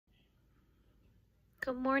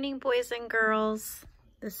Good morning, boys and girls.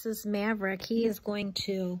 This is Maverick. He is going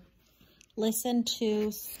to listen to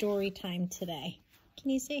story time today. Can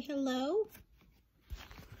you say hello?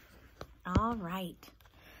 All right.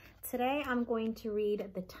 Today I'm going to read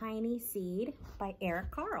The Tiny Seed by Eric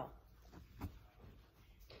Carle.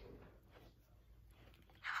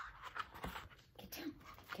 Get down,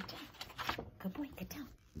 get down. Good boy, get down.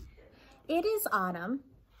 It is autumn.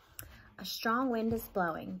 A strong wind is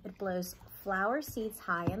blowing. It blows flower seeds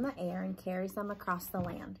high in the air and carries them across the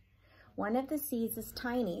land. One of the seeds is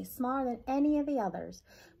tiny, smaller than any of the others.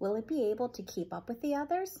 Will it be able to keep up with the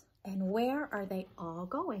others? And where are they all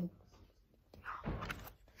going?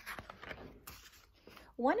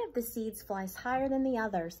 One of the seeds flies higher than the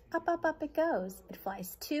others. Up, up, up it goes. It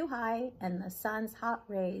flies too high and the sun's hot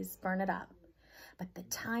rays burn it up. But the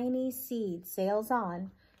tiny seed sails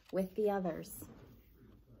on with the others.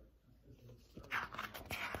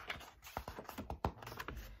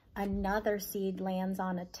 Another seed lands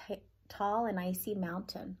on a tall and icy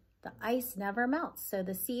mountain. The ice never melts, so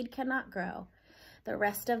the seed cannot grow. The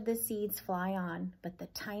rest of the seeds fly on, but the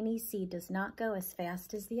tiny seed does not go as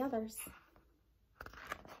fast as the others.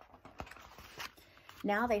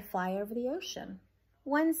 Now they fly over the ocean.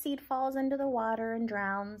 One seed falls into the water and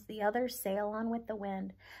drowns. The others sail on with the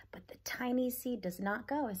wind, but the tiny seed does not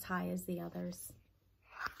go as high as the others.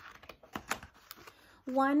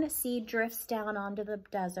 One seed drifts down onto the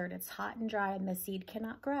desert. It's hot and dry and the seed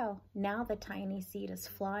cannot grow. Now the tiny seed is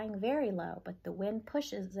flying very low, but the wind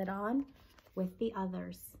pushes it on with the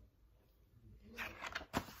others.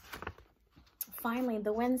 Finally,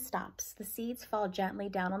 the wind stops. The seeds fall gently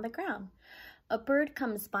down on the ground. A bird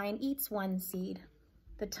comes by and eats one seed.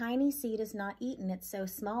 The tiny seed is not eaten. It's so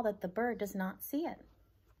small that the bird does not see it.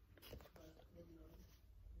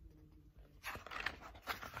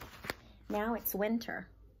 Now it's winter.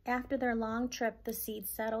 After their long trip, the seeds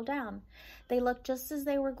settle down. They look just as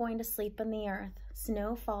they were going to sleep in the earth.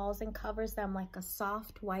 Snow falls and covers them like a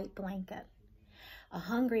soft white blanket. A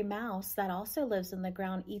hungry mouse that also lives in the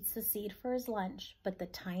ground eats the seed for his lunch, but the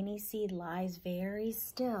tiny seed lies very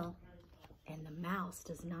still, and the mouse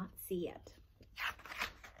does not see it.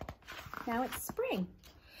 Now it's spring.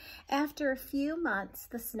 After a few months,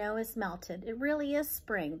 the snow is melted. It really is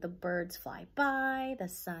spring. The birds fly by, the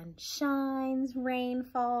sun shines, rain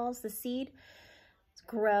falls. The seeds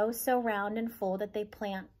grow so round and full that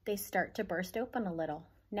they start to burst open a little.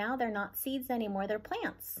 Now they're not seeds anymore, they're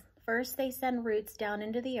plants. First, they send roots down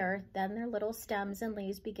into the earth, then their little stems and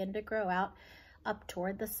leaves begin to grow out up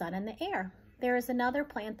toward the sun and the air. There is another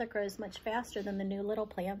plant that grows much faster than the new little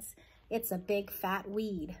plants. It's a big fat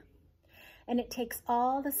weed. And it takes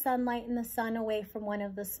all the sunlight and the sun away from one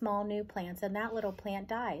of the small new plants, and that little plant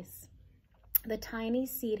dies. The tiny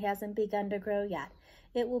seed hasn't begun to grow yet.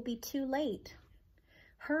 It will be too late.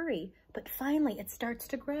 Hurry, but finally it starts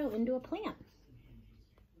to grow into a plant.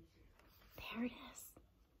 There it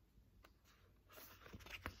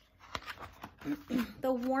is.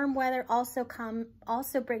 The warm weather also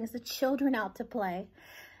brings the children out to play.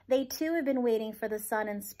 They too have been waiting for the sun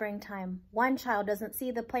in springtime. One child doesn't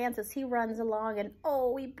see the plants as he runs along and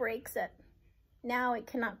oh, he breaks it. Now it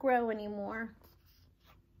cannot grow anymore.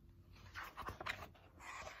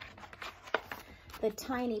 The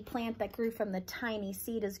tiny plant that grew from the tiny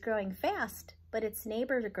seed is growing fast, but its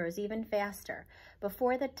neighbor grows even faster.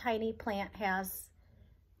 Before the tiny plant has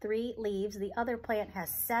 3 leaves, the other plant has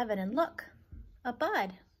 7, and look, a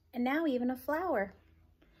bud, and now even a flower.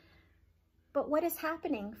 But what is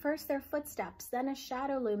happening? First their footsteps, then a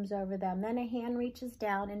shadow looms over them, then a hand reaches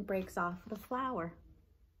down and breaks off the flower.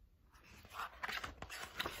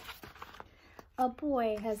 A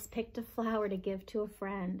boy has picked a flower to give to a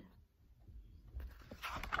friend.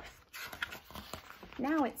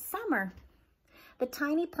 Now it's summer. The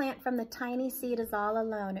tiny plant from the tiny seed is all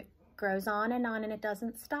alone. It grows on and it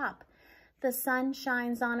doesn't stop. The sun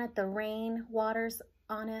shines on it, the rain waters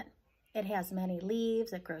on it. It has many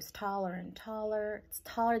leaves. It grows taller and taller. It's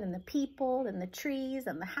taller than the people, than the trees,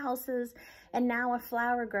 and the houses. And now a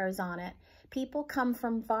flower grows on it. People come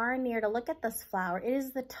from far and near to look at this flower. It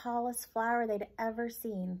is the tallest flower they'd ever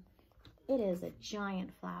seen. It is a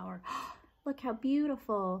giant flower. Look how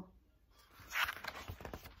beautiful.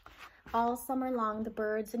 All summer long, the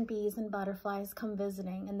birds and bees and butterflies come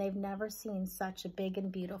visiting, and they've never seen such a big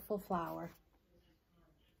and beautiful flower.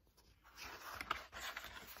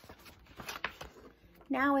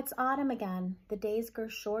 Now it's autumn again. The days grow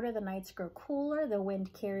shorter, the nights grow cooler, the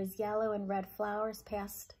wind carries yellow and red flowers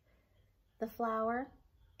past the flower,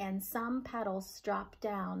 and some petals drop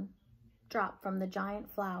from the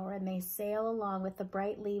giant flower, and they sail along with the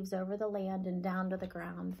bright leaves over the land and down to the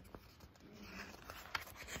ground.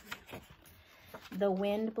 The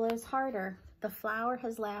wind blows harder. The flower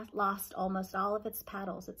has lost almost all of its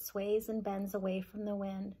petals. It sways and bends away from the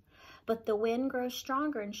wind. But the wind grows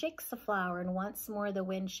stronger and shakes the flower, and once more the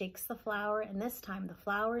wind shakes the flower, and this time the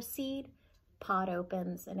flower seed pod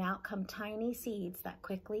opens, and out come tiny seeds that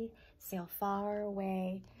quickly sail far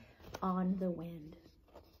away on the wind.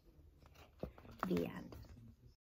 The end.